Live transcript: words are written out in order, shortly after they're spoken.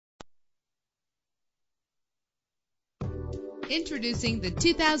Introducing the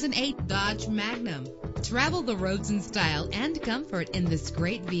 2008 Dodge Magnum. Travel the roads in style and comfort in this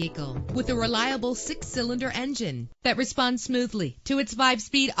great vehicle with a reliable 6-cylinder engine that responds smoothly to its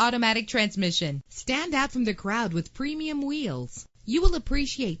 5-speed automatic transmission. Stand out from the crowd with premium wheels. You will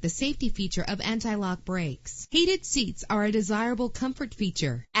appreciate the safety feature of anti-lock brakes. Heated seats are a desirable comfort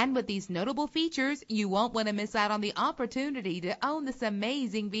feature. And with these notable features, you won't want to miss out on the opportunity to own this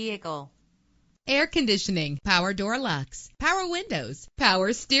amazing vehicle. Air conditioning, power door locks, power windows,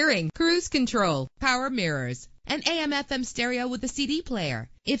 power steering, cruise control, power mirrors, an AM/FM stereo with a CD player.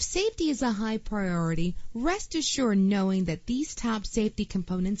 If safety is a high priority, rest assured knowing that these top safety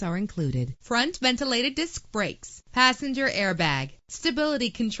components are included. Front ventilated disc brakes, passenger airbag, stability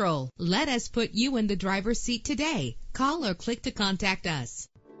control. Let us put you in the driver's seat today. Call or click to contact us.